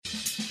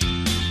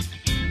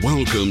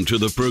Welcome to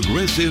the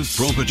Progressive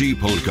Property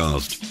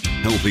Podcast,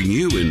 helping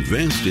you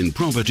invest in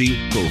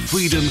property for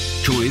freedom,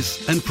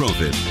 choice and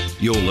profit.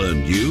 You'll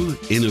learn new,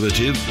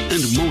 innovative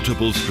and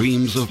multiple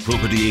streams of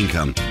property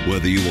income,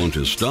 whether you want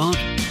to start,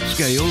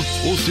 scale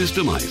or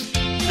systemize,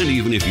 and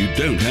even if you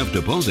don't have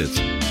deposits.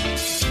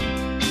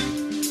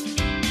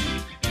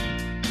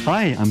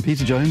 Hi, I'm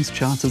Peter Jones,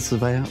 Chartered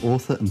Surveyor,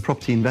 author and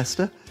property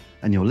investor,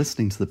 and you're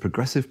listening to the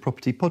Progressive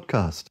Property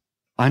Podcast.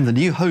 I'm the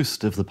new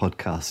host of the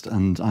podcast,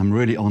 and I'm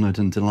really honoured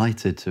and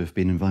delighted to have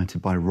been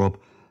invited by Rob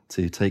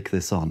to take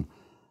this on.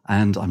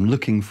 And I'm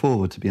looking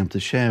forward to being able to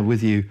share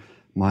with you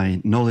my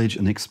knowledge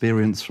and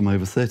experience from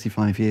over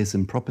 35 years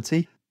in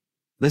property.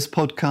 This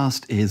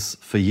podcast is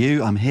for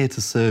you. I'm here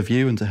to serve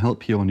you and to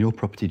help you on your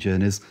property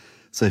journeys.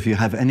 So if you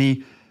have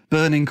any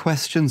burning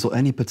questions or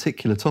any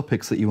particular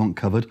topics that you want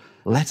covered,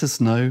 let us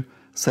know.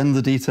 Send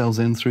the details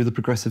in through the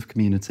Progressive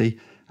community,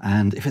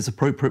 and if it's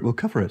appropriate, we'll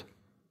cover it.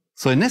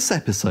 So in this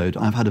episode,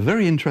 I've had a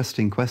very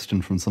interesting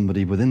question from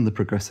somebody within the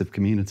Progressive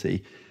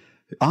community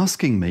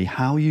asking me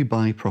how you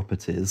buy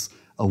properties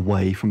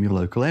away from your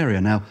local area.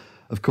 Now,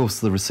 of course,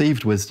 the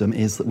received wisdom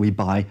is that we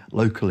buy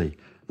locally,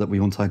 that we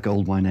want our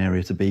Goldwine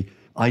area to be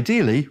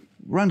ideally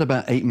around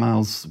about 8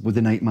 miles,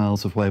 within 8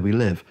 miles of where we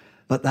live.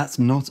 But that's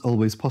not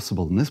always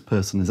possible. And this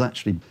person is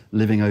actually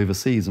living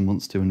overseas and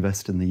wants to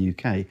invest in the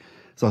UK.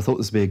 So I thought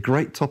this would be a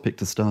great topic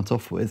to start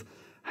off with.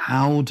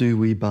 How do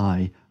we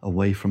buy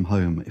away from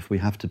home if we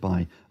have to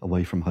buy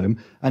away from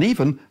home? And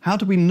even, how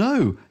do we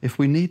know if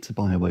we need to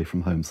buy away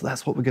from home? So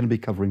that's what we're going to be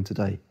covering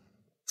today.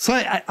 So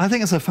I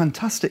think it's a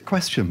fantastic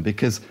question,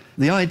 because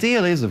the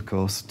ideal is, of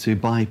course, to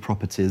buy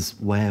properties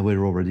where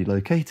we're already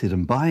located.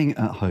 And buying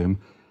at home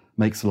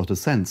makes a lot of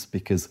sense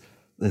because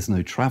there's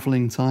no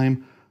travelling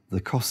time. The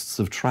costs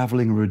of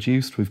travelling are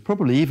reduced. We've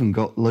probably even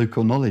got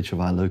local knowledge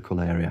of our local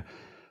area.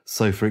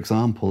 So, for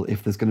example,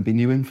 if there's going to be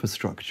new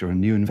infrastructure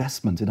and new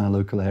investment in our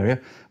local area,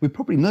 we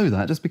probably know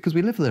that just because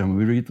we live there and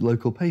we read the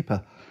local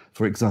paper,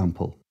 for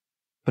example.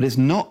 But it's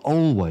not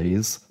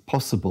always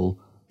possible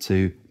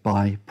to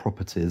buy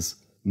properties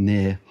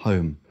near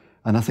home.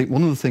 And I think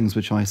one of the things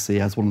which I see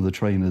as one of the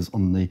trainers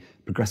on the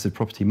Progressive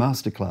Property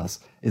Masterclass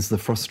is the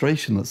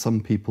frustration that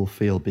some people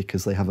feel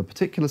because they have a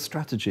particular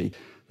strategy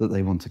that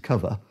they want to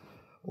cover,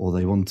 or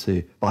they want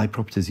to buy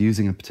properties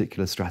using a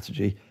particular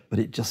strategy, but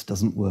it just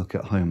doesn't work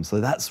at home.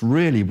 So that's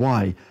really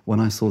why,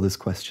 when I saw this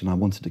question, I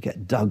wanted to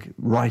get dug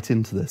right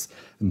into this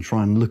and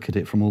try and look at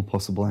it from all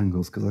possible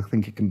angles, because I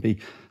think it can be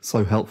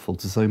so helpful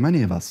to so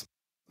many of us.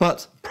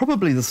 But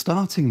probably the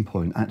starting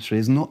point actually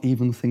is not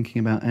even thinking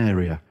about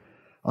area.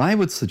 I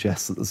would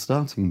suggest that the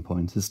starting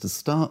point is to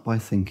start by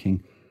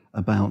thinking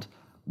about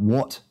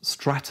what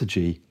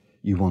strategy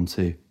you want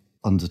to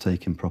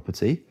undertake in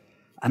property.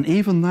 And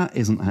even that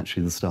isn't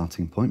actually the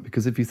starting point,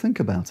 because if you think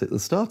about it, the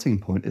starting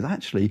point is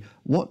actually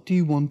what do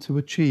you want to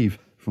achieve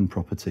from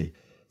property?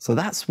 So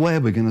that's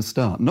where we're going to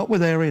start, not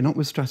with area, not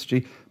with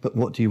strategy, but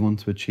what do you want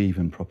to achieve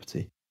in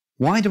property?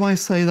 Why do I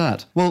say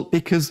that? Well,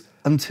 because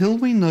until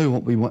we know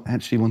what we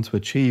actually want to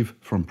achieve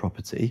from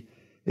property,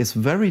 it's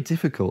very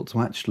difficult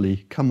to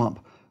actually come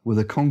up with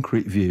a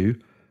concrete view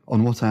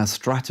on what our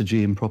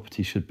strategy in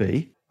property should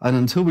be. And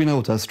until we know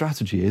what our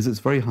strategy is, it's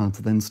very hard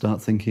to then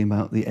start thinking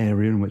about the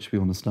area in which we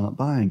want to start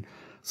buying.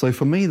 So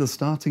for me, the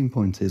starting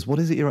point is, what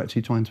is it you're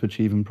actually trying to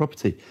achieve in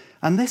property?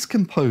 And this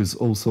can pose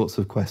all sorts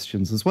of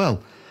questions as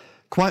well.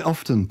 Quite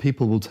often,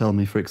 people will tell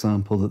me, for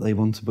example, that they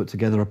want to put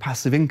together a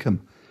passive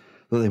income,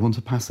 that they want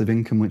a passive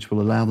income which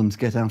will allow them to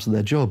get out of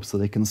their job so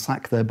they can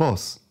sack their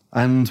boss.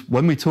 And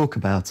when we talk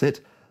about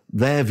it,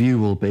 their view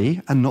will be,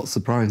 and not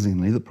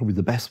surprisingly, that probably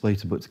the best way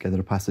to put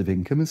together a passive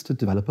income is to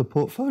develop a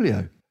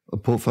portfolio. A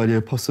portfolio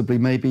possibly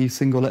maybe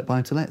single-let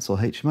buy-to-lets or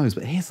HMOs.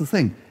 But here's the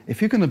thing, if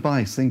you're going to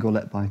buy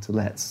single-let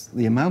buy-to-lets,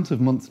 the amount of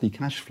monthly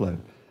cash flow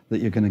that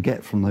you're going to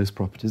get from those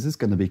properties is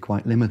going to be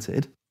quite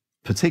limited,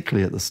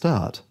 particularly at the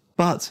start.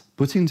 But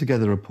putting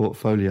together a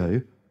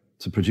portfolio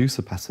to produce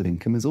a passive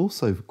income is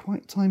also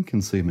quite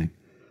time-consuming.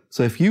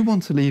 So if you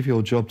want to leave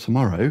your job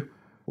tomorrow,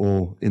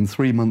 or in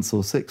 3 months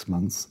or 6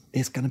 months,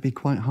 it's going to be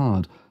quite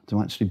hard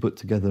to actually put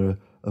together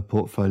a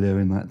portfolio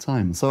in that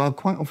time. So I'll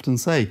quite often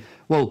say,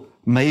 well,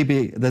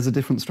 maybe there's a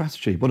different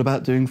strategy. What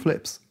about doing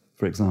flips,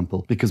 for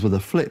example? Because with a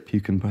flip,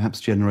 you can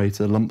perhaps generate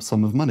a lump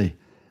sum of money.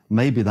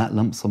 Maybe that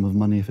lump sum of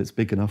money, if it's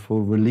big enough,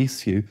 will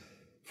release you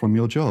from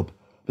your job.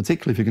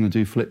 Particularly if you're going to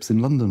do flips in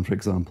London, for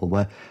example,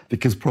 where,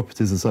 because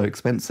properties are so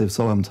expensive,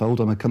 so I'm told,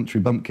 I'm a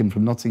country bumpkin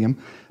from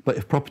Nottingham, but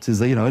if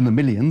properties are, in the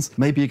millions,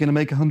 maybe you're going to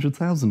make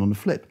 100,000 on a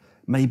flip.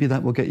 Maybe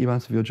that will get you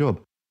out of your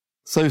job.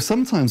 So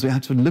sometimes we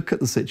have to look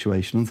at the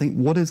situation and think,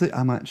 what is it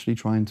I'm actually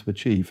trying to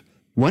achieve?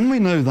 When we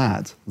know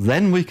that,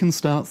 then we can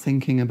start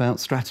thinking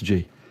about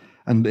strategy.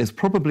 And it's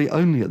probably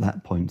only at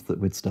that point that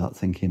we'd start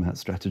thinking about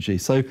strategy.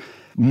 So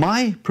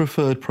my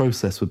preferred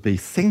process would be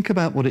think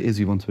about what it is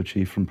you want to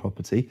achieve from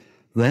property,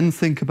 then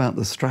think about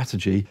the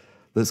strategy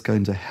that's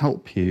going to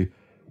help you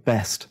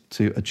best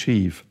to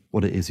achieve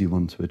what it is you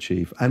want to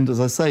achieve. And as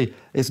I say,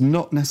 it's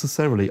not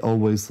necessarily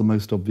always the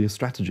most obvious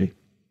strategy.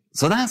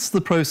 So that's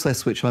the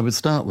process which I would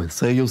start with.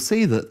 So you'll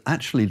see that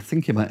actually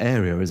thinking about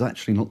area is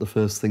actually not the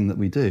first thing that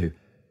we do.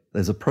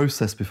 There's a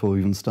process before we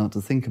even start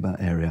to think about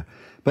area.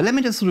 But let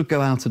me just sort of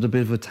go out at a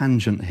bit of a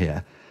tangent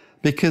here,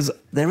 because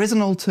there is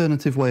an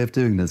alternative way of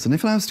doing this. And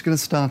if I was going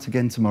to start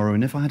again tomorrow,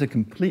 and if I had a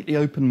completely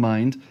open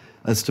mind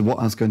as to what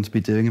I was going to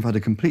be doing, if I had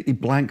a completely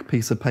blank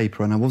piece of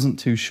paper and I wasn't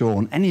too sure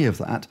on any of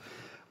that,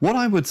 what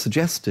I would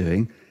suggest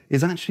doing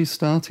is actually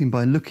starting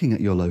by looking at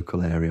your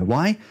local area.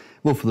 Why?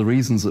 Well, for the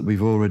reasons that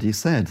we've already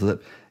said,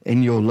 that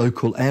in your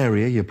local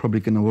area, you're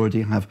probably going to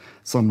already have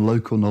some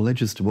local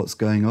knowledge as to what's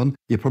going on.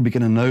 You're probably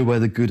going to know where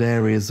the good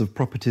areas of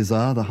properties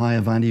are, the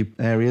higher value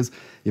areas.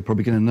 You're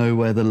probably going to know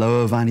where the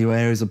lower value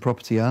areas of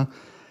property are.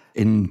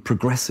 In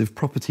progressive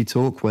property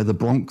talk, where the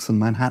Bronx and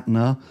Manhattan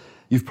are,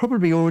 you've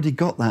probably already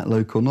got that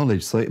local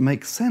knowledge. So it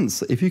makes sense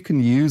that if you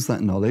can use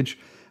that knowledge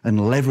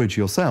and leverage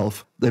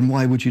yourself, then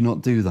why would you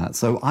not do that?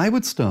 So I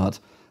would start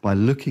by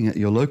looking at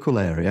your local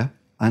area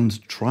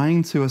and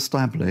trying to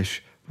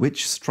establish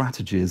which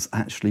strategies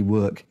actually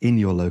work in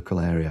your local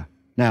area.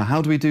 Now,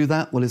 how do we do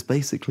that? Well, it's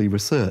basically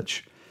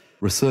research.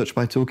 Research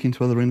by talking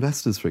to other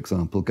investors, for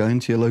example,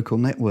 going to your local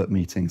network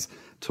meetings,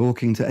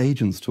 talking to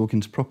agents, talking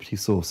to property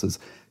sources.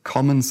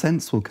 Common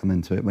sense will come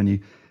into it when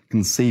you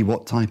can see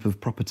what type of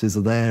properties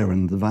are there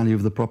and the value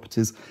of the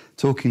properties,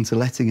 talking to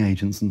letting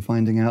agents and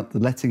finding out the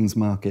lettings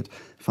market,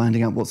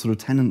 finding out what sort of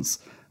tenants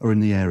are in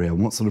the area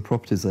and what sort of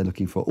properties they're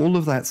looking for. All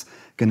of that's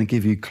going to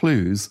give you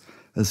clues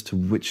as to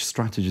which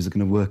strategies are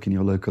going to work in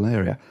your local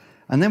area.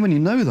 And then when you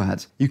know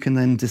that, you can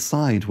then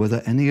decide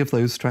whether any of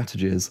those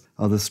strategies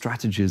are the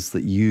strategies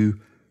that you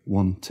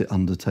want to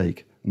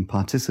undertake and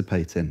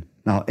participate in.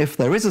 Now, if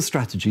there is a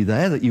strategy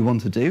there that you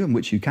want to do and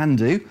which you can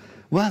do,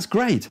 well, that's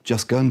great.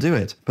 Just go and do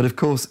it. But of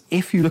course,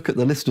 if you look at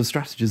the list of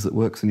strategies that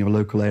works in your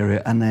local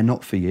area and they're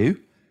not for you,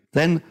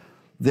 then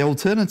the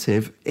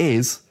alternative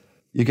is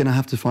you're going to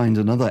have to find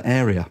another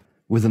area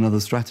with another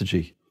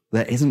strategy.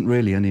 There isn't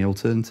really any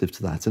alternative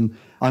to that. And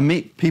I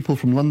meet people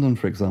from London,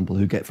 for example,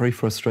 who get very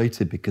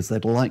frustrated because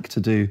they'd like to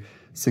do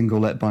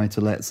single-let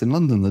buy-to-lets in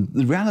London.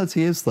 The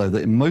reality is, though,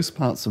 that in most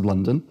parts of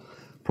London,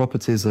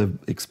 properties are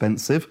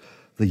expensive,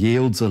 the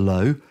yields are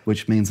low,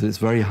 which means that it's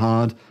very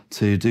hard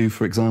to do,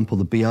 for example,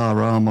 the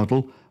BRR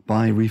model,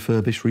 buy,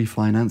 refurbish,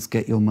 refinance,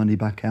 get your money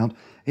back out.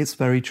 It's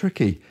very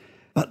tricky.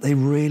 But they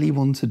really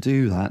want to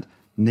do that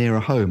near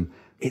a home.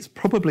 It's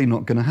probably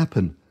not going to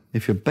happen.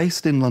 If you're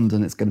based in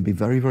London, it's going to be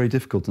very, very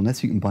difficult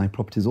unless you can buy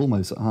properties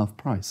almost at half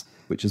price,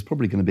 which is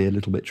probably going to be a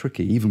little bit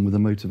tricky, even with a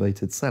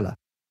motivated seller.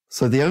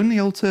 So the only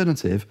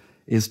alternative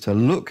is to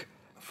look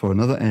for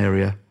another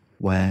area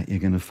where you're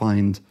going to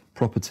find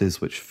properties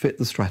which fit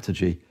the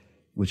strategy,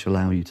 which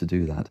allow you to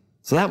do that.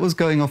 So that was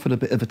going off at a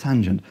bit of a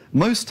tangent.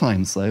 Most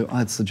times, though,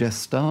 I'd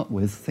suggest start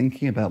with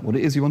thinking about what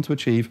it is you want to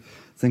achieve,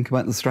 think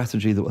about the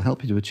strategy that will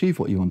help you to achieve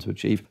what you want to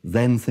achieve,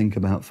 then think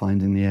about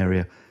finding the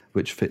area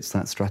which fits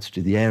that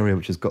strategy, the area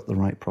which has got the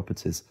right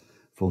properties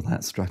for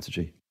that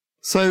strategy.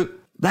 So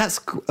that's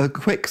a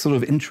quick sort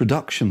of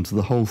introduction to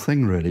the whole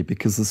thing, really,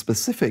 because the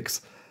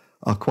specifics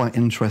are quite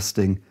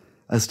interesting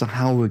as to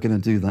how we're going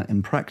to do that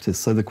in practice.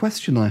 So the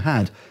question I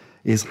had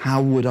is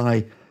what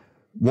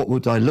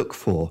would I look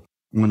for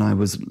when I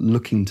was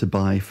looking to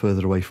buy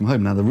further away from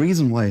home? Now, the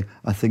reason why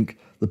I think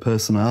the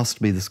person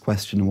asked me this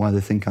question and why they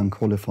think I'm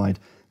qualified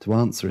to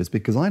answer is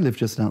because I live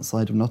just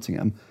outside of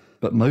Nottingham,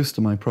 but most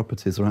of my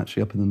properties are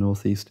actually up in the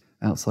northeast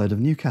outside of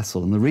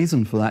Newcastle. And the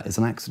reason for that is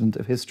an accident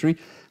of history.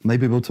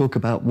 Maybe we'll talk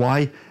about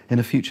why in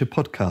a future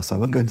podcast. I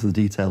won't go into the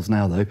details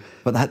now, though,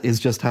 but that is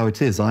just how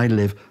it is. I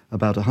live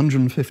about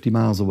 150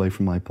 miles away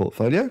from my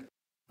portfolio.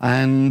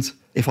 And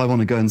if I want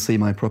to go and see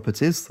my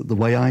properties, the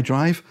way I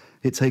drive,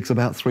 it takes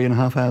about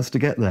 3.5 hours to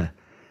get there.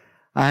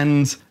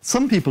 And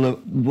some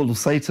people will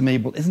say to me,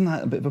 well, isn't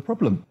that a bit of a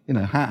problem? You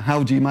know,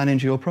 how do you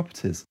manage your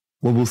properties?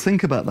 Well, we'll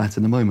think about that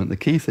in a moment. The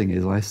key thing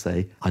is I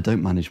say, I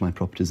don't manage my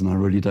properties and I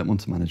really don't want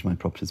to manage my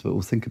properties, but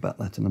we'll think about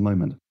that in a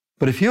moment.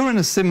 But if you're in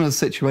a similar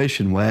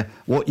situation where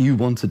what you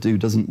want to do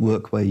doesn't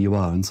work where you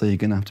are, and so you're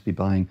going to have to be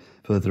buying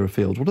further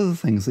afield, what are the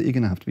things that you're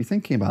going to have to be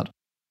thinking about?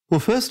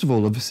 Well, first of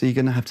all, obviously, you're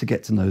going to have to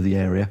get to know the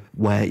area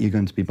where you're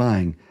going to be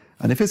buying.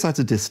 And if it's at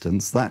a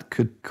distance, that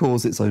could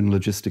cause its own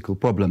logistical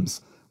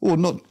problems. Or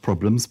not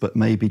problems, but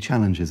maybe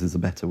challenges is a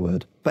better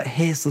word. But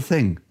here's the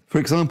thing. For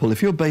example,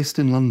 if you're based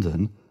in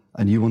London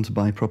and you want to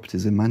buy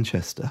properties in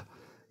Manchester,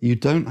 you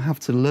don't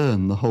have to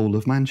learn the whole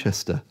of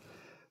Manchester.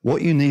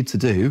 What you need to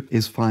do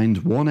is find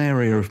one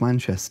area of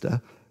Manchester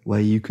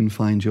where you can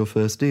find your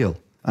first deal.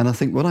 And I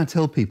think when I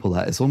tell people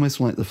that, it's almost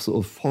like the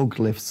sort of fog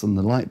lifts and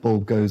the light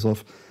bulb goes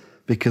off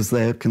because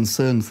they're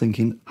concerned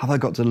thinking, have I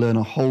got to learn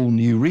a whole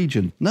new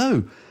region?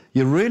 No,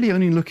 you're really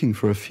only looking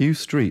for a few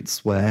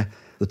streets where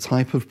the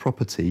type of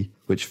property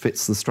which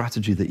fits the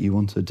strategy that you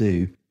want to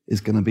do is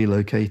going to be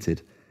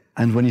located.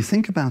 And when you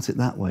think about it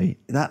that way,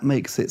 that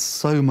makes it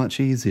so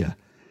much easier.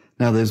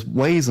 Now, there's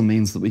ways and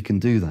means that we can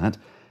do that.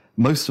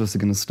 Most of us are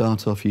going to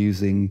start off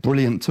using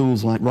brilliant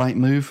tools like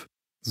Rightmove,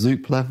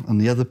 Zoopla, and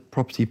the other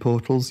property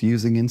portals.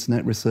 Using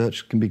internet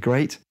research can be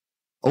great.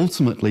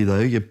 Ultimately, though,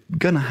 you're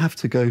going to have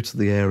to go to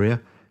the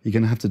area You're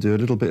going to have to do a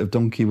little bit of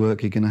donkey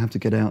work. You're going to have to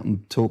get out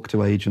and talk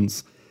to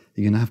agents.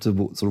 You're going to have to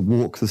sort of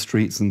walk the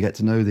streets and get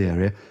to know the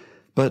area.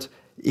 But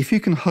if you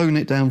can hone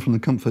it down from the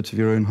comfort of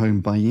your own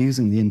home by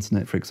using the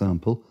internet, for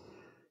example,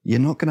 you're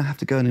not going to have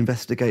to go and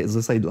investigate, as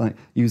I say, like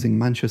using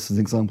Manchester as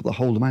an example, the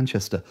whole of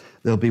Manchester.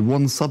 There'll be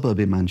one suburb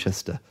in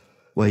Manchester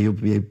where you'll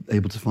be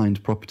able to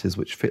find properties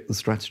which fit the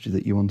strategy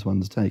that you want to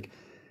undertake,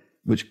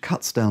 which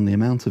cuts down the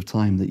amount of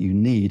time that you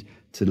need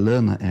to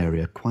learn that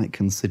area quite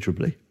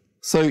considerably.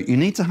 So you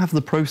need to have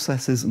the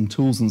processes and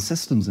tools and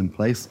systems in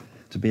place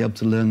to be able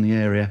to learn the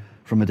area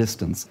from a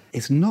distance.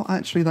 It's not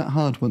actually that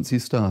hard once you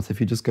start if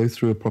you just go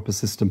through a proper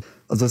system.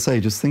 As I say,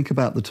 just think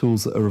about the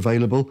tools that are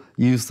available,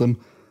 use them,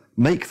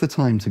 make the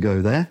time to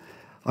go there.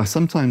 I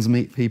sometimes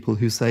meet people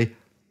who say,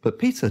 but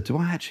Peter, do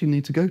I actually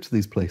need to go to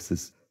these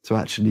places to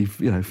actually,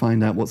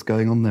 find out what's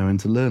going on there and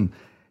to learn?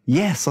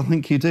 Yes, I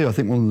think you do. I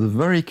think one of the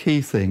very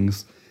key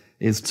things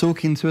is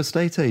talking to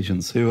estate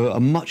agents who are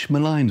much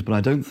maligned, but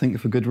I don't think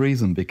for good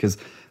reason, because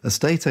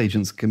estate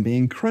agents can be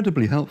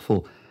incredibly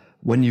helpful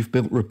when you've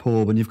built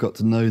rapport, when you've got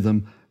to know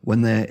them,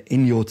 when they're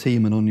in your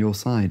team and on your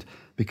side,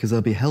 because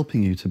they'll be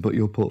helping you to put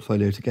your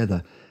portfolio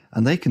together.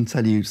 And they can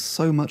tell you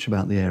so much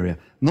about the area,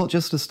 not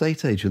just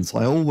estate agents.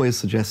 I always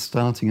suggest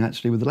starting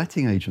actually with the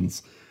letting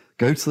agents.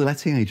 Go to the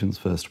letting agents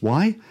first.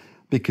 Why?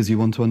 Because you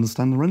want to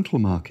understand the rental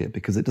market,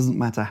 because it doesn't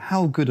matter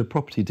how good a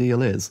property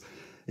deal is.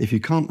 If you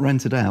can't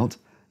rent it out,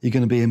 you're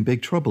going to be in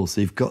big trouble.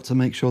 So you've got to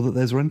make sure that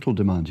there's rental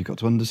demand. You've got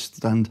to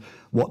understand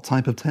what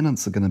type of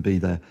tenants are going to be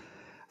there.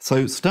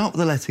 So start with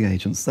the letting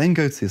agents, then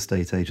go to the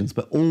estate agents,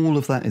 but all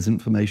of that is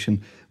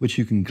information which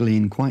you can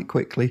glean quite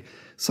quickly.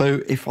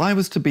 So if I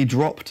was to be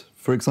dropped,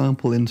 for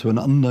example, into an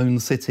unknown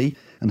city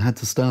and had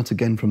to start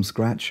again from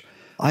scratch,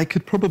 I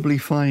could probably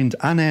find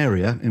an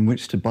area in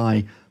which to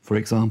buy, for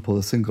example,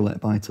 a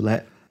single-let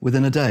buy-to-let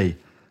within a day,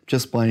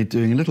 just by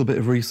doing a little bit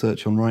of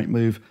research on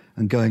Rightmove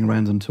and going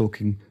around and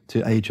talking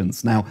to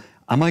agents. Now,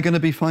 am I going to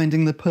be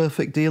finding the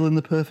perfect deal in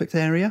the perfect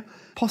area?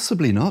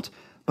 Possibly not,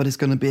 but it's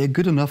going to be a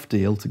good enough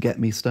deal to get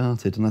me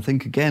started. And I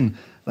think, again,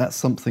 that's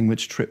something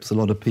which trips a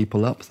lot of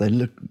people up.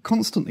 They're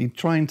constantly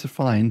trying to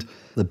find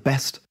the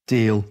best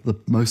deal, the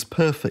most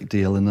perfect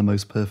deal in the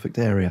most perfect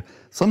area.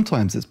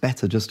 Sometimes it's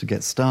better just to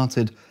get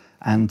started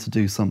and to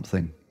do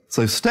something.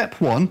 So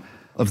step one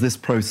of this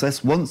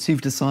process, once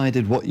you've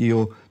decided what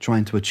you're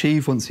trying to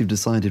achieve, once you've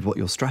decided what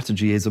your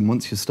strategy is, and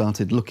once you've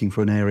started looking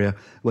for an area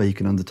where you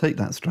can undertake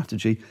that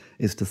strategy,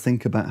 is to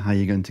think about how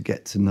you're going to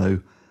get to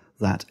know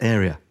that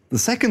area. The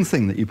second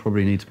thing that you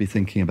probably need to be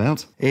thinking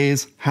about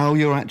is how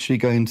you're actually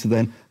going to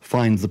then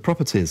find the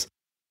properties.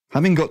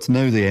 Having got to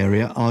know the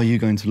area, are you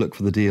going to look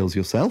for the deals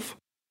yourself?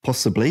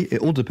 Possibly. It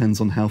all depends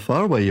on how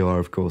far away you are,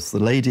 of course. The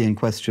lady in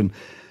question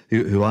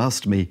who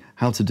asked me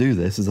how to do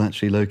this is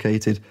actually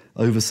located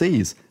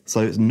overseas. So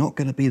it's not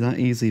going to be that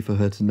easy for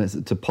her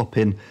to pop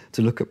in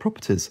to look at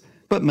properties.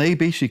 But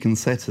maybe she can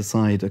set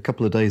aside a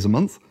couple of days a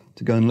month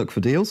to go and look for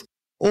deals.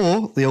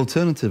 Or the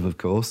alternative, of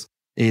course,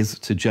 is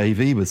to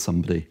JV with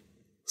somebody.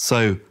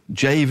 So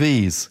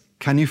JVs,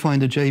 can you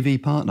find a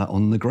JV partner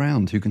on the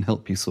ground who can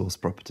help you source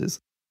properties?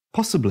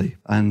 Possibly.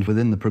 And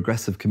within the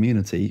progressive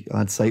community,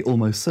 I'd say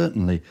almost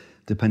certainly,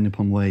 depending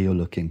upon where you're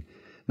looking.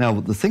 Now,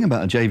 the thing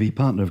about a JV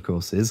partner, of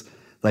course, is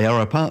they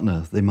are a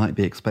partner. They might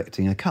be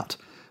expecting a cut,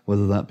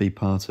 whether that be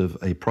part of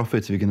a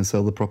profit if you're going to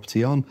sell the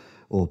property on,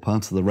 or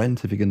part of the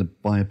rent if you're going to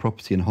buy a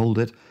property and hold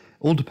it.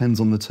 All depends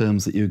on the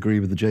terms that you agree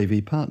with the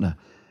JV partner.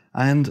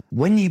 And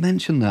when you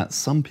mention that,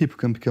 some people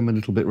can become a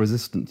little bit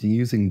resistant to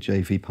using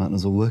JV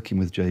partners or working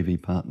with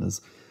JV partners.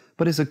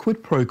 But it's a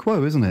quid pro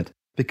quo, isn't it?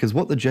 Because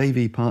what the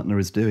JV partner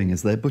is doing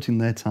is they're putting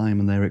their time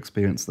and their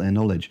experience, their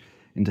knowledge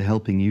into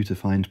helping you to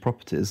find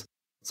properties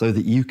so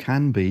that you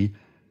can be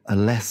a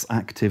less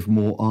active,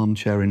 more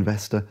armchair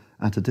investor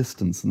at a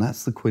distance. And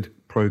that's the quid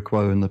pro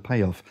quo and the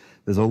payoff.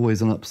 There's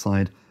always an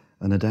upside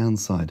and a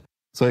downside.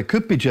 So it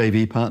could be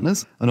JV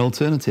partners. An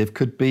alternative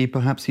could be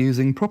perhaps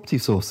using property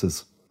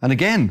sources. And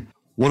again,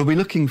 what are we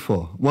looking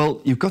for?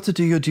 Well, you've got to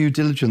do your due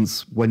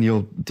diligence when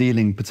you're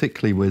dealing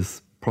particularly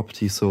with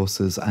property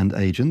sources and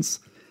agents.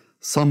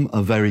 Some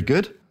are very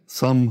good.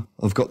 Some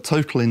have got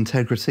total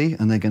integrity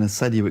and they're going to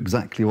sell you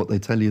exactly what they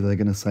tell you they're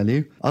going to sell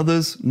you.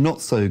 Others,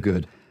 not so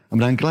good. I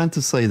mean, I'm glad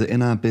to say that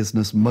in our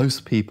business,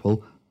 most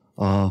people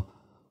are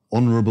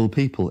honourable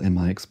people in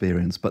my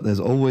experience, but there's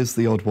always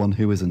the odd one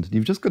who isn't. And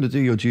you've just got to do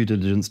your due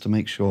diligence to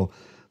make sure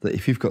that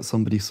if you've got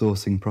somebody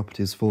sourcing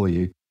properties for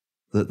you,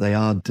 that they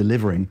are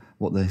delivering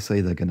what they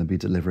say they're going to be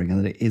delivering and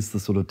that it is the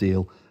sort of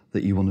deal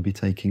that you want to be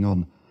taking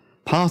on.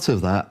 Part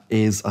of that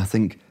is, I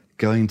think,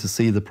 going to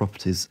see the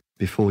properties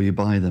before you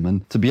buy them.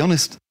 And to be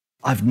honest,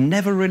 I've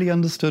never really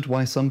understood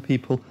why some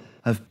people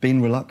have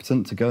been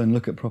reluctant to go and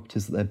look at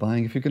properties that they're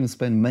buying. If you're going to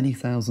spend many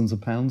thousands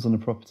of pounds on a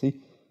property,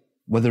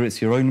 whether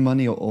it's your own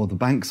money or the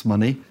bank's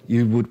money,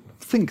 you would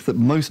think that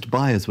most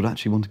buyers would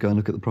actually want to go and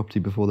look at the property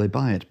before they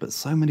buy it. But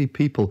so many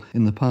people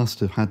in the past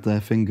have had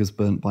their fingers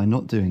burnt by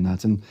not doing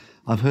that. And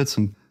I've heard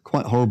some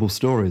quite horrible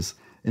stories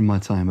in my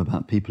time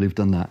about people who've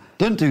done that.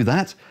 Don't do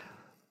that,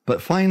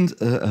 but find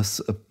a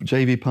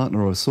JV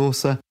partner or a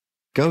sourcer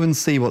Go and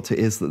see what it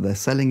is that they're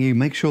selling you.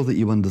 Make sure that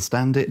you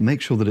understand it. Make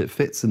sure that it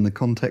fits in the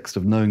context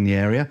of knowing the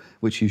area,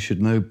 which you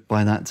should know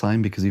by that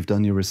time because you've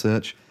done your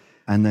research,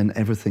 and then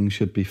everything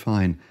should be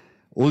fine.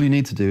 All you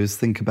need to do is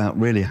think about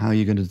really how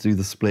you're going to do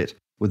the split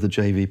with the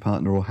JV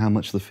partner or how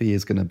much the fee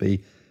is going to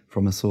be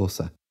from a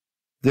sourcer.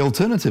 The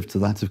alternative to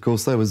that, of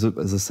course, though, as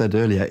I said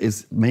earlier,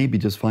 is maybe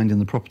just finding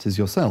the properties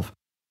yourself.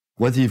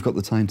 Whether you've got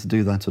the time to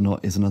do that or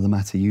not is another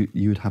matter. You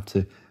would have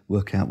to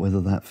work out whether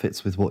that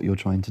fits with what you're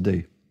trying to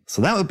do.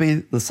 So that would be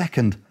the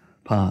second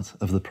part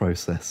of the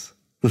process.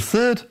 The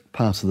third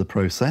part of the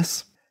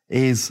process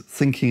is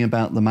thinking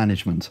about the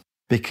management,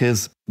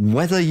 because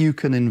whether you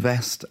can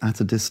invest at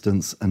a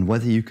distance and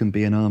whether you can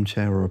be an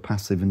armchair or a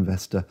passive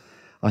investor,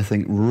 I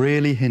think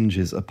really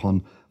hinges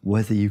upon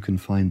whether you can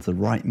find the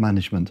right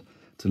management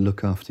to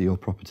look after your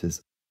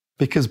properties.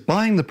 Because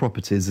buying the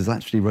properties is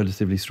actually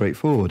relatively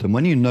straightforward. And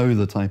when you know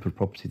the type of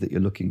property that you're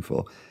looking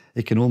for,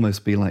 it can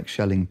almost be like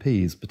shelling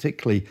peas,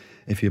 particularly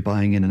if you're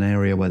buying in an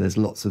area where there's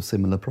lots of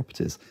similar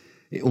properties.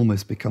 It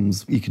almost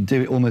becomes, you can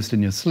do it almost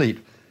in your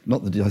sleep.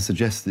 Not that I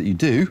suggest that you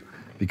do,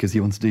 because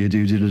you want to do your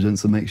due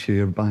diligence and make sure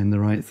you're buying the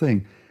right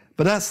thing.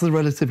 But that's the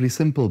relatively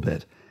simple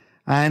bit.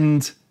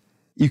 And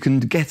you can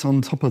get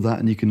on top of that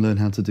and you can learn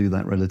how to do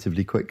that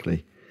relatively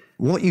quickly.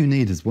 What you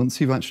need is, once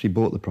you've actually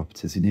bought the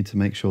properties, you need to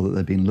make sure that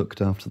they're being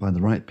looked after by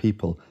the right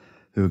people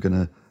who are going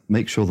to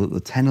make sure that the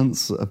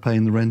tenants are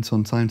paying the rent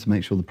on time, to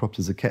make sure the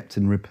properties are kept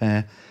in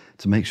repair,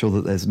 to make sure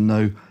that there's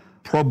no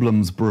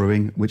problems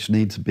brewing which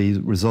need to be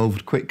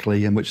resolved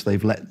quickly and which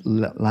they've let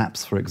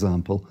lapse, for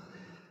example.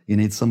 You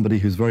need somebody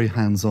who's very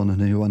hands-on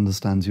and who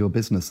understands your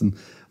business. And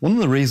one of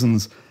the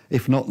reasons,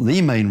 if not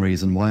the main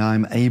reason, why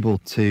I'm able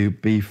to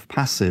be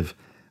passive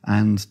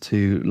and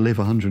to live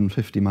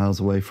 150 miles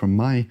away from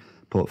my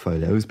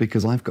portfolio is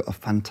because I've got a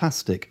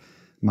fantastic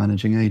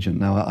managing agent.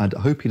 Now, I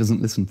hope he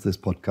doesn't listen to this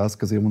podcast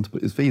because he'll want to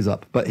put his fees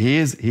up. But he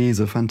is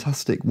a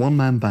fantastic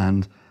one-man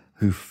band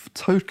who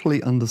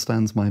totally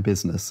understands my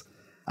business,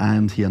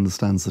 and he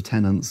understands the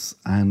tenants,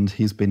 and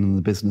he's been in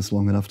the business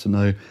long enough to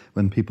know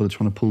when people are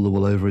trying to pull the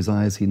wool over his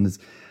eyes. He's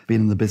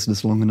been in the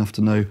business long enough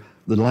to know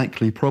the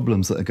likely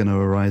problems that are going to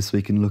arise so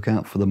he can look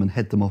out for them and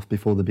head them off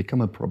before they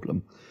become a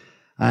problem.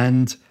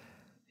 And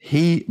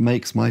he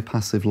makes my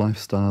passive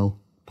lifestyle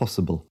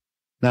possible.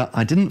 Now,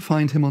 I didn't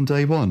find him on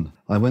day one.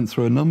 I went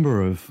through a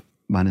number of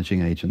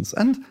managing agents,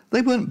 and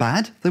they weren't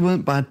bad. They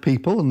weren't bad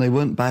people, and they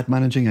weren't bad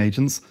managing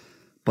agents,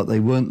 but they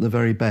weren't the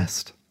very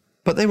best.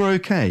 But they were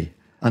okay,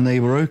 and they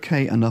were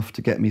okay enough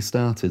to get me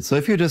started. So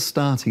if you're just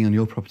starting on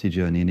your property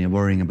journey and you're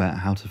worrying about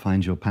how to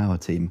find your power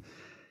team,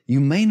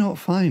 you may not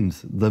find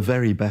the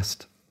very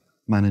best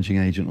managing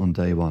agent on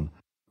day one,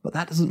 but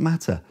that doesn't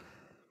matter.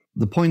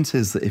 The point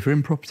is that if you're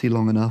in property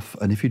long enough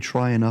and if you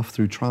try enough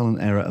through trial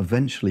and error,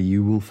 eventually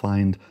you will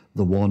find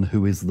the one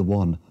who is the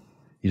one.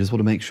 You just want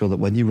to make sure that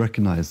when you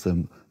recognize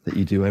them, that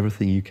you do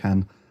everything you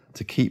can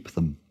to keep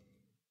them.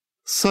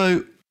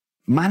 So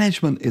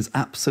management is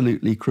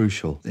absolutely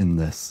crucial in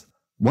this.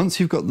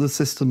 Once you've got the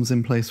systems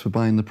in place for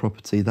buying the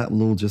property, that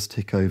will all just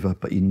tick over,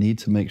 but you need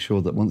to make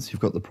sure that once you've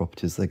got the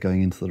properties, they're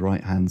going into the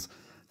right hands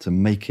to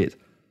make it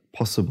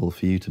possible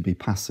for you to be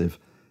passive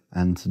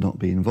and to not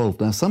be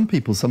involved. Now, some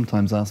people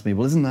sometimes ask me,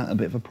 well, isn't that a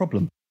bit of a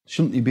problem?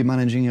 Shouldn't you be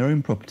managing your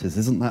own properties?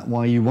 Isn't that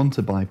why you want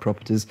to buy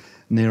properties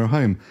near a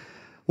home?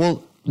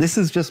 Well, this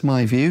is just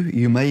my view.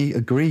 You may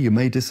agree, you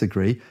may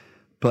disagree,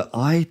 but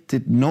I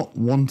did not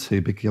want to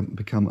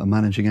become a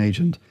managing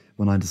agent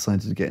when I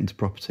decided to get into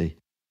property.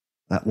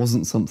 That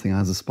wasn't something I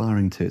was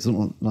aspiring to. It's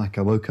not like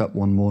I woke up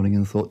one morning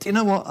and thought, do you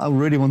know what? I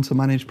really want to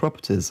manage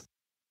properties.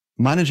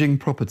 Managing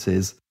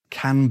properties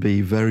can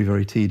be very,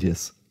 very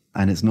tedious,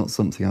 and it's not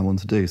something I want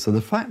to do. So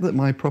the fact that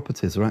my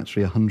properties are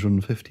actually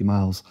 150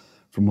 miles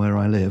from where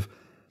I live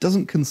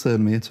doesn't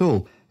concern me at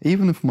all.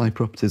 Even if my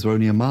properties were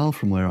only a mile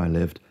from where I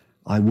lived,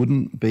 I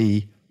wouldn't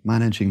be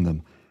managing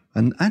them.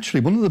 And actually,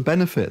 one of the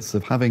benefits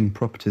of having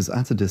properties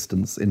at a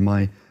distance, in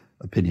my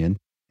opinion,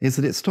 is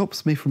that it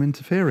stops me from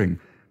interfering.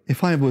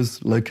 If I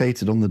was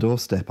located on the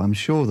doorstep, I'm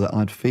sure that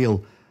I'd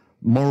feel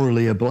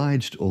morally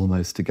obliged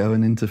almost to go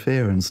and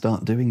interfere and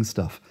start doing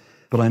stuff.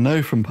 But I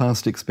know from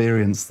past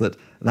experience that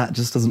that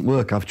just doesn't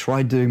work. I've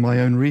tried doing my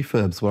own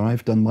refurbs where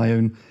I've done my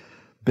own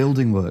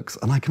building works,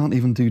 and I can't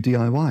even do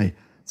DIY.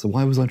 So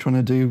why was I trying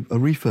to do a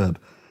refurb?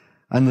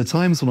 And the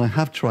times when I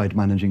have tried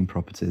managing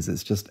properties,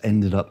 it's just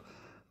ended up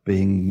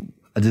being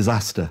a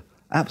disaster,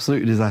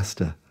 absolute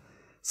disaster.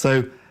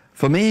 So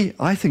for me,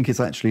 I think it's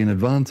actually an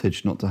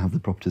advantage not to have the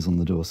properties on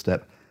the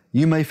doorstep.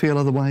 You may feel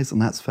otherwise,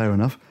 and that's fair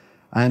enough.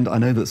 And I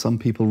know that some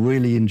people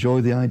really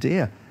enjoy the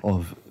idea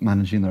of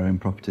managing their own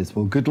properties.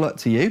 Well, good luck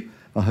to you.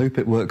 I hope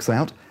it works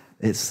out.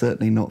 It's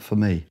certainly not for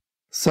me.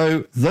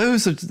 So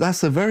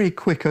that's a very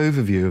quick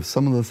overview of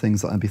some of the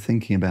things that I'd be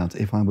thinking about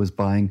if I was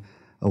buying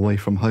away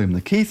from home.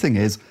 The key thing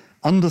is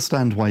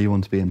understand why you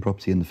want to be in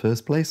property in the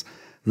first place.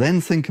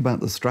 Then think about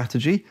the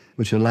strategy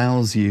which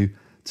allows you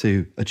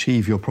to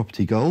achieve your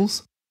property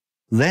goals.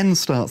 Then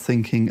start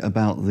thinking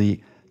about the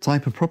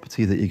type of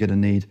property that you're going to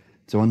need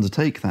to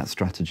undertake that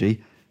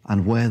strategy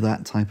and where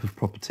that type of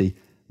property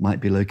might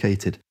be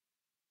located.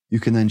 You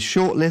can then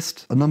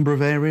shortlist a number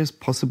of areas,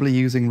 possibly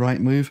using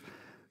Rightmove.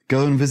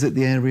 Go and visit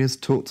the areas,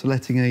 talk to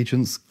letting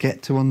agents,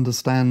 get to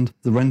understand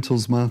the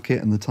rentals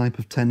market and the type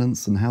of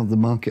tenants and how the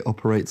market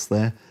operates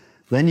there.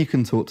 Then you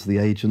can talk to the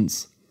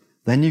agents.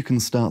 Then you can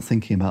start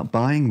thinking about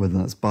buying, whether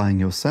that's buying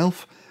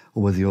yourself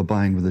or whether you're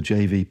buying with a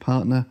JV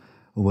partner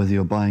or whether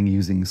you're buying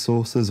using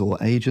sources or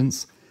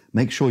agents.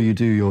 Make sure you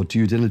do your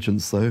due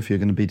diligence though, if you're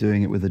going to be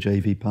doing it with a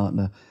JV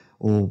partner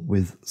or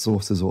with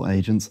sources or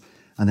agents.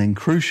 And then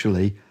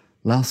crucially,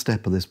 last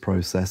step of this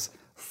process,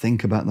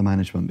 think about the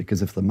management,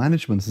 because if the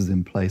management is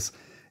in place,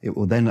 it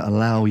will then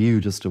allow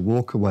you just to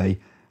walk away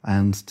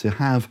and to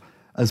have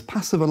as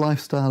passive a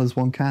lifestyle as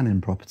one can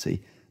in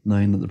property,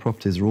 knowing that the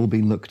properties are all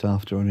being looked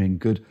after and in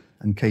good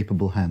and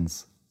capable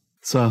hands.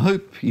 So I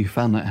hope you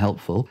found that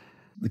helpful.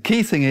 The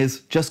key thing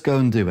is just go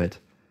and do it.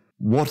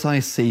 What I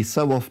see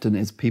so often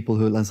is people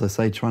who, as I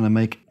say, trying to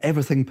make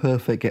everything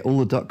perfect, get all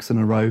the ducks in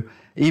a row,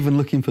 even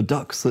looking for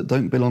ducks that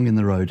don't belong in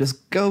the row.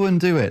 Just go and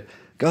do it.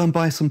 Go and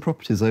buy some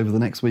properties over the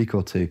next week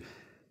or two.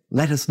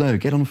 Let us know.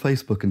 Get on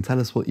Facebook and tell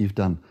us what you've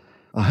done.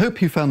 I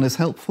hope you found this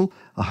helpful.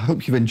 I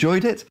hope you've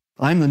enjoyed it.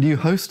 I'm the new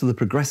host of the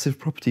Progressive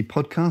Property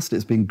Podcast.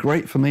 It's been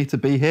great for me to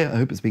be here. I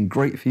hope it's been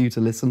great for you to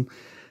listen.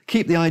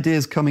 Keep the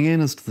ideas coming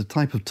in as to the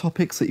type of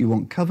topics that you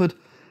want covered.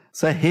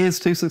 So here's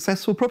to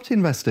successful property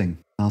investing.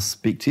 I'll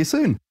speak to you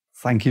soon.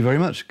 Thank you very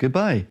much.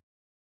 Goodbye.